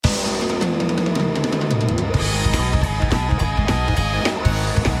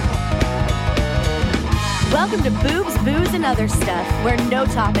Welcome to Boobs, Booze, and Other Stuff, where no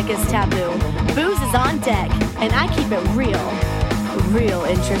topic is taboo. Booze is on deck, and I keep it real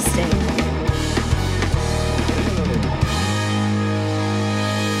interesting.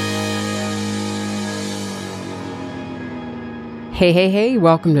 Hey,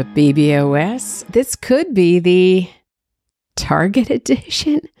 welcome to BBOS. This could be the Target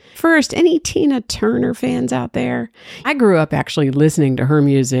edition. First, any Tina Turner fans out there? I grew up actually listening to her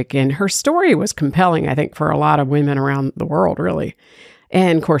music, and her story was compelling, I think, for a lot of women around the world, really.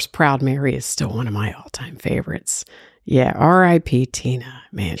 And, of course, Proud Mary is still one of my all-time favorites. Yeah, R.I.P. Tina.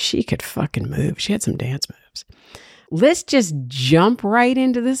 Man, she could fucking move. She had some dance moves. Let's just jump right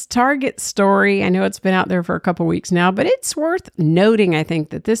into this Target story. I know it's been out there for a couple weeks now, but it's worth noting, I think,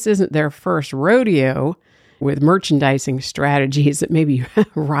 that this isn't their first rodeo with merchandising strategies that maybe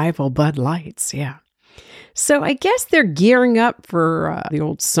rival Bud Lights. Yeah. So I guess they're gearing up for the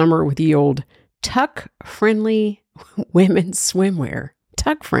old summer with the old tuck-friendly women's swimwear.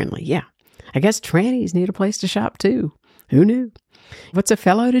 Tuck-friendly, yeah. I guess trannies need a place to shop too. Who knew? What's a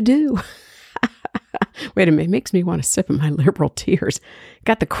fellow to do? Wait a minute, it makes me want to sip of my liberal tears.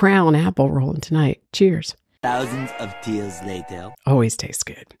 Got the Crown apple rolling tonight. Cheers. Thousands of tears later. Always tastes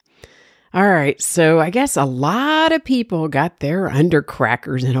good. All right, so I guess a lot of people got their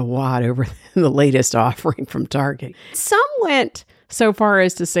undercrackers in a wad over the latest offering from Target. Some went so far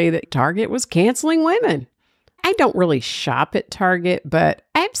as to say that Target was canceling women. I don't really shop at Target, but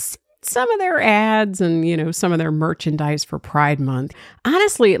I've seen some of their ads and, some of their merchandise for Pride Month.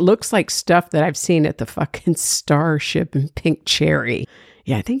 Honestly, it looks like stuff that I've seen at the fucking Starship and Pink Cherry.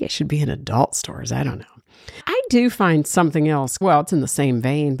 Yeah, I think it should be in adult stores. I don't know. I do find something else. Well, it's in the same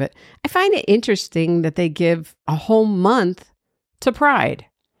vein, but I find it interesting that they give a whole month to Pride.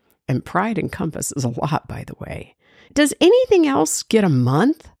 And Pride encompasses a lot, by the way. Does anything else get a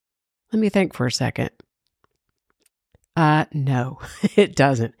month? Let me think for a second. No, it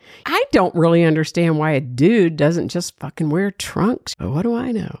doesn't. I don't really understand why a dude doesn't just fucking wear trunks. But what do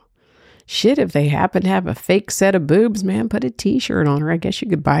I know? Shit, if they happen to have a fake set of boobs, man, put a t-shirt on her. I guess you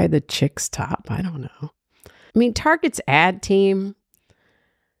could buy the chick's top. I don't know. I mean, Target's ad team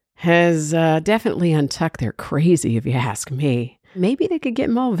has definitely untucked their crazy, if you ask me. Maybe they could get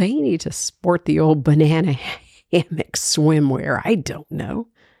Mulvaney to sport the old banana hammock swimwear. I don't know.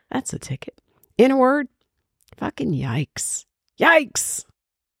 That's a ticket. In a word, fucking yikes. Yikes.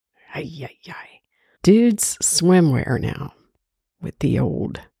 Ay. Dudes swimwear now with the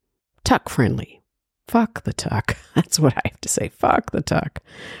old tuck friendly. Fuck the tuck. That's what I have to say. Fuck the tuck.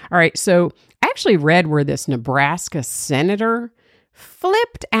 All right. So I actually read where this Nebraska senator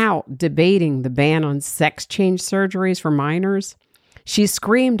flipped out debating the ban on sex change surgeries for minors. She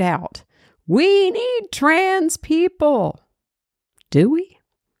screamed out, "We need trans people." Do we?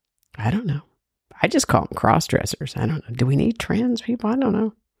 I don't know. I just call them cross-dressers. I don't know. Do we need trans people? I don't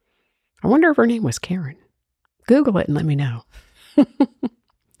know. I wonder if her name was Karen. Google it and let me know.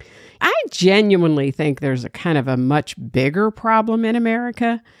 I genuinely think there's a kind of a much bigger problem in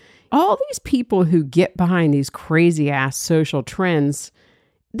America. All these people who get behind these crazy-ass social trends,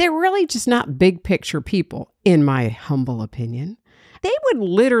 they're really just not big picture people, in my humble opinion. They would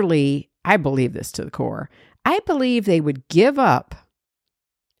literally, I believe this to the core, I believe they would give up.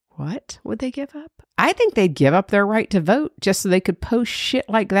 What would they give up? I think they'd give up their right to vote just so they could post shit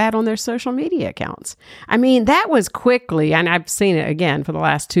like that on their social media accounts. I mean, that was quickly, and I've seen it again for the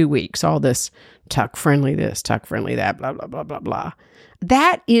last 2 weeks, all this tuck friendly this, tuck friendly that, blah, blah, blah, blah, blah.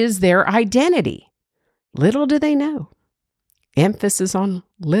 That is their identity. Little do they know. Emphasis on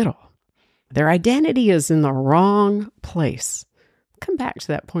little. Their identity is in the wrong place. Come back to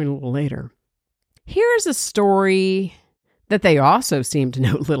that point a little later. Here's a story that they also seem to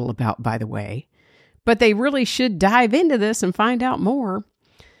know little about, by the way, but they really should dive into this and find out more.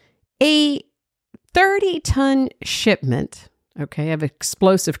 A 30-ton shipment, of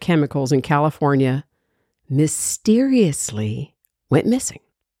explosive chemicals in California mysteriously went missing.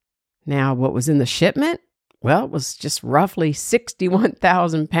 Now, what was in the shipment? Well, it was just roughly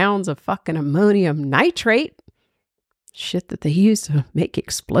 61,000 pounds of fucking ammonium nitrate. Shit that they used to make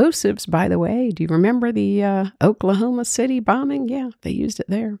explosives, by the way. Do you remember the Oklahoma City bombing? Yeah, they used it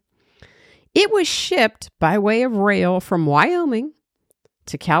there. It was shipped by way of rail from Wyoming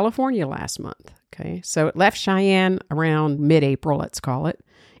to California last month. Okay, so it left Cheyenne around mid-April, let's call it.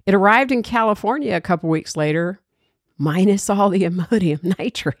 It arrived in California a couple weeks later, minus all the ammonium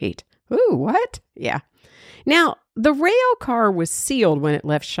nitrate. Ooh, what? Yeah. Now, the rail car was sealed when it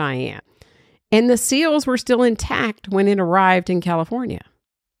left Cheyenne. And the seals were still intact when it arrived in California.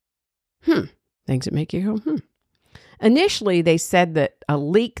 Things that make you go, Initially, they said that a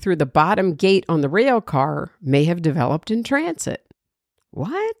leak through the bottom gate on the rail car may have developed in transit.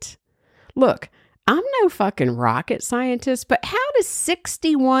 What? Look, I'm no fucking rocket scientist, but how does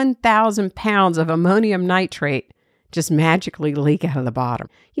 61,000 pounds of ammonium nitrate just magically leak out of the bottom?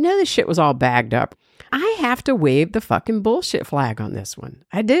 You know, this shit was all bagged up. I have to wave the fucking bullshit flag on this one.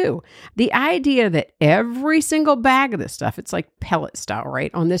 I do. The idea that every single bag of this stuff, it's like pellet style,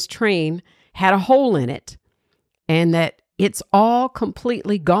 right, on this train had a hole in it and that it's all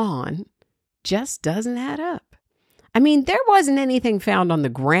completely gone just doesn't add up. I mean, there wasn't anything found on the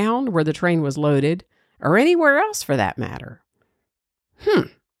ground where the train was loaded or anywhere else for that matter.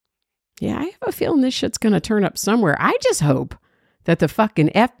 Yeah, I have a feeling this shit's going to turn up somewhere. I just hope that the fucking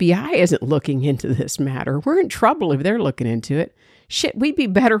FBI isn't looking into this matter. We're in trouble if they're looking into it. Shit, we'd be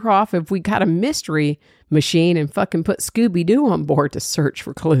better off if we got a mystery machine and fucking put Scooby-Doo on board to search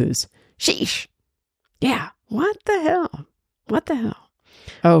for clues. Sheesh. Yeah, what the hell? What the hell?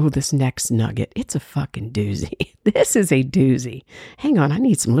 Oh, this next nugget. It's a fucking doozy. This is a doozy. Hang on, I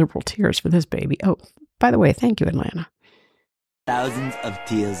need some liberal tears for this baby. Oh, by the way, thank you, Atlanta. Thousands of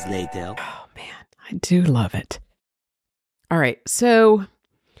tears later. Oh, man, I do love it. All right, so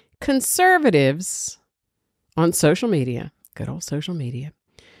conservatives on social media, good old social media,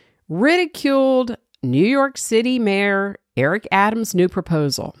 ridiculed New York City Mayor Eric Adams' new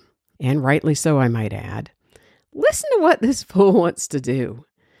proposal, and rightly so, I might add. Listen to what this fool wants to do.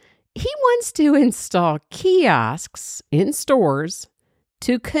 He wants to install kiosks in stores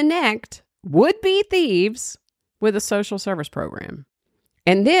to connect would-be thieves with a social service program.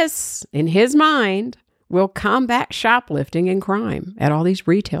 And this, in his mind, will combat shoplifting and crime at all these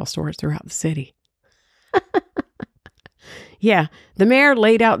retail stores throughout the city. Yeah, the mayor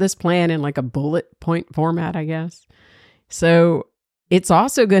laid out this plan in like a bullet point format, I guess. So it's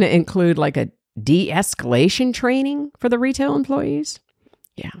also going to include like a de-escalation training for the retail employees.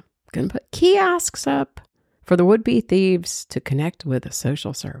 Yeah, going to put kiosks up for the would-be thieves to connect with a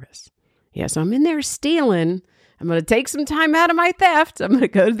social service. Yeah, so I'm in there stealing. I'm going to take some time out of my theft. I'm going to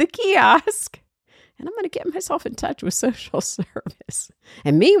go to the kiosk. And I'm going to get myself in touch with social service.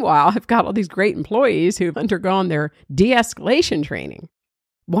 And meanwhile, I've got all these great employees who've undergone their de-escalation training.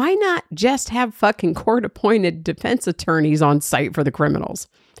 Why not just have fucking court-appointed defense attorneys on site for the criminals?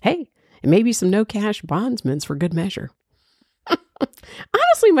 Hey, and maybe some no-cash bondsmen for good measure.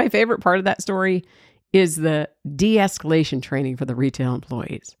 Honestly, my favorite part of that story is the de-escalation training for the retail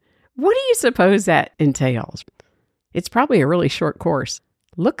employees. What do you suppose that entails? It's probably a really short course.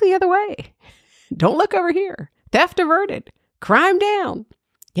 Look the other way. Don't look over here. Theft averted. Crime down.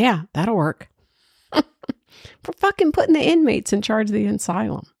 Yeah, that'll work. For fucking putting the inmates in charge of the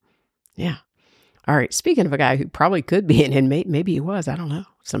asylum. Yeah. All right. Speaking of a guy who probably could be an inmate, maybe he was. I don't know.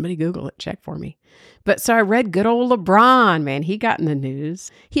 Somebody Google it. Check for me. But so I read good old LeBron, man. He got in the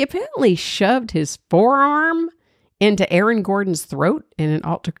news. He apparently shoved his forearm into Aaron Gordon's throat in an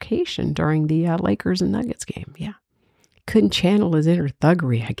altercation during the Lakers and Nuggets game. Yeah. Couldn't channel his inner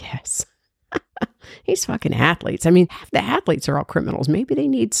thuggery, I guess. These fucking athletes. I mean, half the athletes are all criminals. Maybe they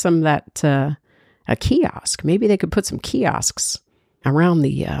need some of that, a kiosk. Maybe they could put some kiosks around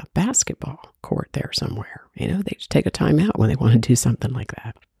the basketball court there somewhere. You know, they just take a time out when they want to do something like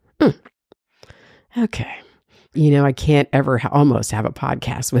that. Okay. You know, I can't ever almost have a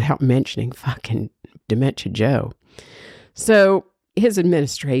podcast without mentioning fucking Dementia Joe. So his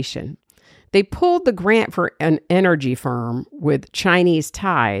administration, they pulled the grant for an energy firm with Chinese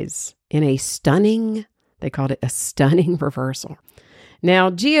ties in a stunning, they called it a stunning reversal. Now,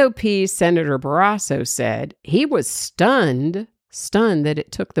 GOP Senator Barrasso said he was stunned that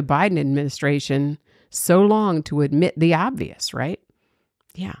it took the Biden administration so long to admit the obvious, right?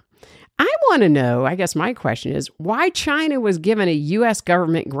 Yeah. I want to know, I guess my question is, why China was given a U.S.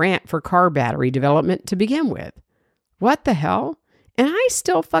 government grant for car battery development to begin with. What the hell? And I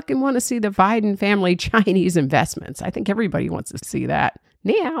still fucking want to see the Biden family Chinese investments. I think everybody wants to see that.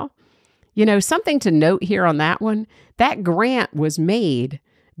 Now, you know, something to note here on that one, that grant was made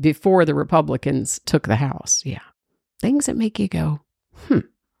before the Republicans took the House. Yeah. Things that make you go,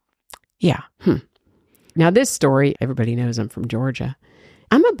 Yeah. Now this story, everybody knows I'm from Georgia.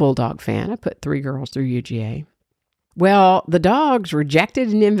 I'm a Bulldog fan. I put 3 girls through UGA. Well, the Dogs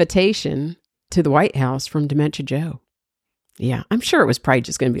rejected an invitation to the White House from Dementia Joe. Yeah, I'm sure it was probably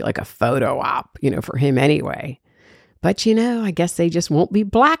just going to be like a photo op, you know, for him anyway. But, you know, I guess they just won't be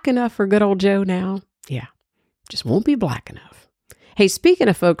black enough for good old Joe now. Yeah, just won't be black enough. Hey, speaking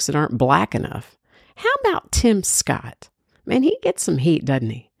of folks that aren't black enough, how about Tim Scott? Man, he gets some heat, doesn't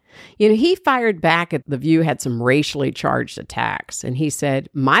he? You know, he fired back at The View had some racially charged attacks. And he said,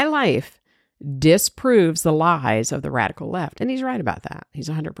 my life disproves the lies of the radical left. And he's right about that. He's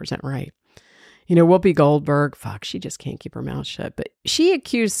 100% right. You know, Whoopi Goldberg, she just can't keep her mouth shut. But she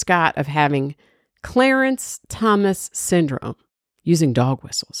accused Scott of having Clarence Thomas syndrome using dog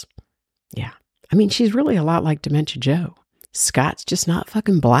whistles. Yeah. I mean, she's really a lot like Dementia Joe. Scott's just not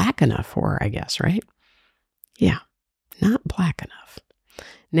fucking black enough for her, I guess, right? Yeah, not black enough.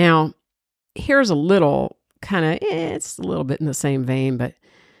 Now, here's a little kind of, it's a little bit in the same vein, but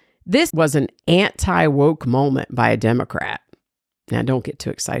this was an anti-woke moment by a Democrat. Now, don't get too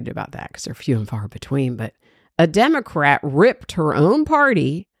excited about that because they're few and far between, but a Democrat ripped her own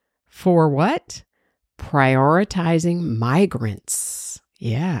party for what? Prioritizing migrants.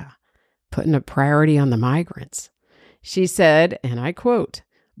 Yeah, putting a priority on the migrants. She said, and I quote,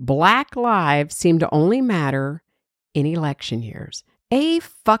 "Black lives seem to only matter in election years."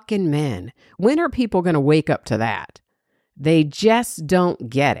 Fucking men. When are people going to wake up to that? They just don't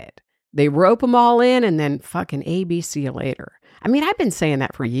get it. They rope them all in and then fucking see you later. I mean, I've been saying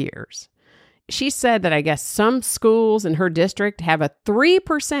that for years. She said that I guess some schools in her district have a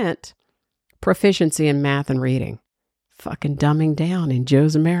 3% proficiency in math and reading. Fucking dumbing down in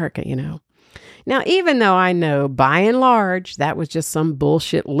Joe's America, you know. Now, even though I know by and large that was just some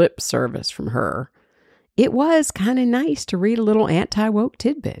bullshit lip service from her, it was kind of nice to read a little anti-woke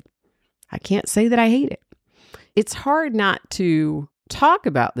tidbit. I can't say that I hate it. It's hard not to talk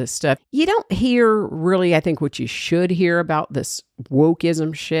about this stuff. You don't hear really, I think, what you should hear about this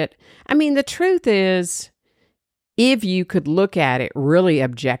wokeism shit. I mean, the truth is, if you could look at it really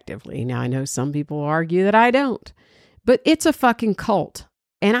objectively, now I know some people argue that I don't, but it's a fucking cult.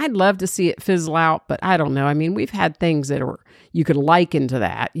 And I'd love to see it fizzle out, but I don't know. I mean, we've had things that you could liken to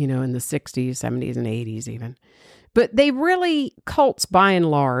that, you know, in the 60s, 70s, and 80s even. But they really, cults by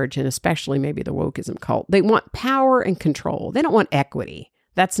and large, and especially maybe the wokeism cult, they want power and control. They don't want equity.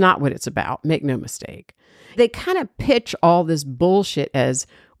 That's not what it's about. Make no mistake. They kind of pitch all this bullshit as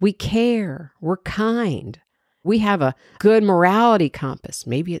we care, we're kind, we have a good morality compass.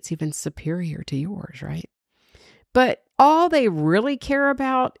 Maybe it's even superior to yours, right? But all they really care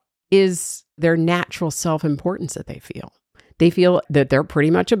about is their natural self-importance that they feel. They feel that they're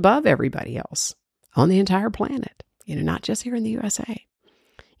pretty much above everybody else on the entire planet, you know, not just here in the USA.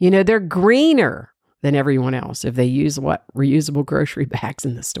 You know, they're greener than everyone else if they use reusable grocery bags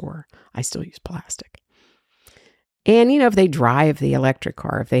in the store. I still use plastic. And, you know, if they drive the electric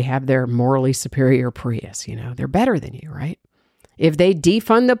car, if they have their morally superior Prius, you know, they're better than you, right? If they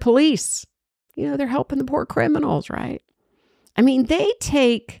defund the police, you know, they're helping the poor criminals, right? I mean, they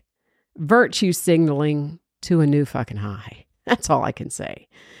take virtue signaling to a new fucking high. That's all I can say.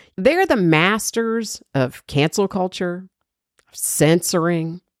 They're the masters of cancel culture, of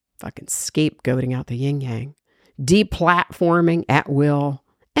censoring, fucking scapegoating out the yin-yang, deplatforming at will,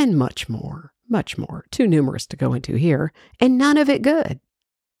 and much more, too numerous to go into here, and none of it good.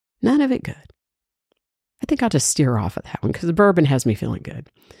 None of it good. I think I'll just steer off of that one because the bourbon has me feeling good.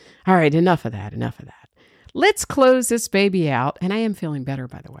 All right, enough of that. Let's close this baby out, and I am feeling better,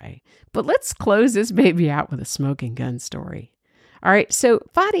 by the way, but let's close this baby out with a smoking gun story. All right, so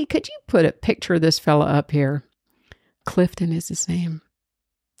Fadi, could you put a picture of this fella up here? Clifton is his name.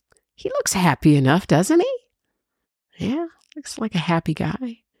 He looks happy enough, doesn't he? Yeah, looks like a happy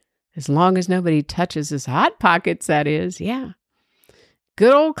guy. As long as nobody touches his hot pockets, that is, yeah.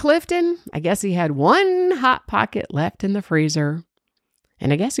 Good old Clifton. I guess he had one hot pocket left in the freezer.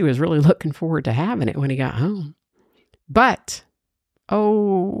 And I guess he was really looking forward to having it when he got home. But,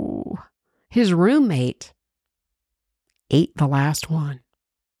 his roommate ate the last one.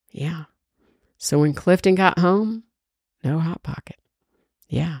 Yeah. So when Clifton got home, no hot pocket.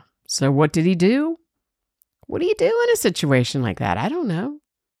 Yeah. So what did he do? What do you do in a situation like that? I don't know.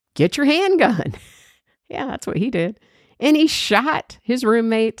 Get your handgun. Yeah, that's what he did. And he shot his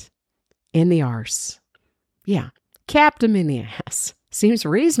roommate in the arse. Yeah. Capped him in the ass. Seems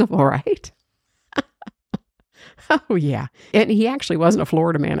reasonable, right? Oh, yeah. And he actually wasn't a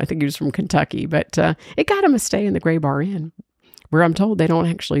Florida man. I think he was from Kentucky, but it got him a stay in the Gray Bar Inn, where I'm told they don't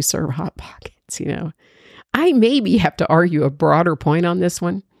actually serve Hot Pockets, you know. I maybe have to argue a broader point on this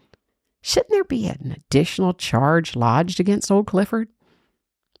one. Shouldn't there be an additional charge lodged against old Clifford?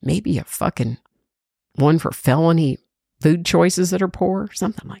 Maybe a fucking one for felony food choices that are poor,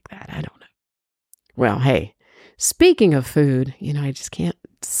 something like that. I don't know. Well, hey. Speaking of food, you know, I just can't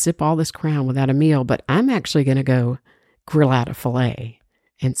sip all this Crown without a meal, but I'm actually going to go grill out a filet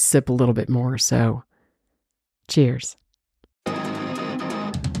and sip a little bit more. So, cheers.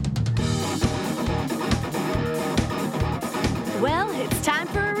 Well, it's time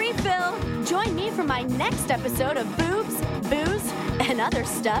for a refill. Join me for my next episode of Boobs, Booze, and other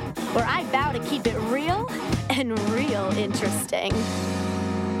stuff where I vow to keep it real and real interesting.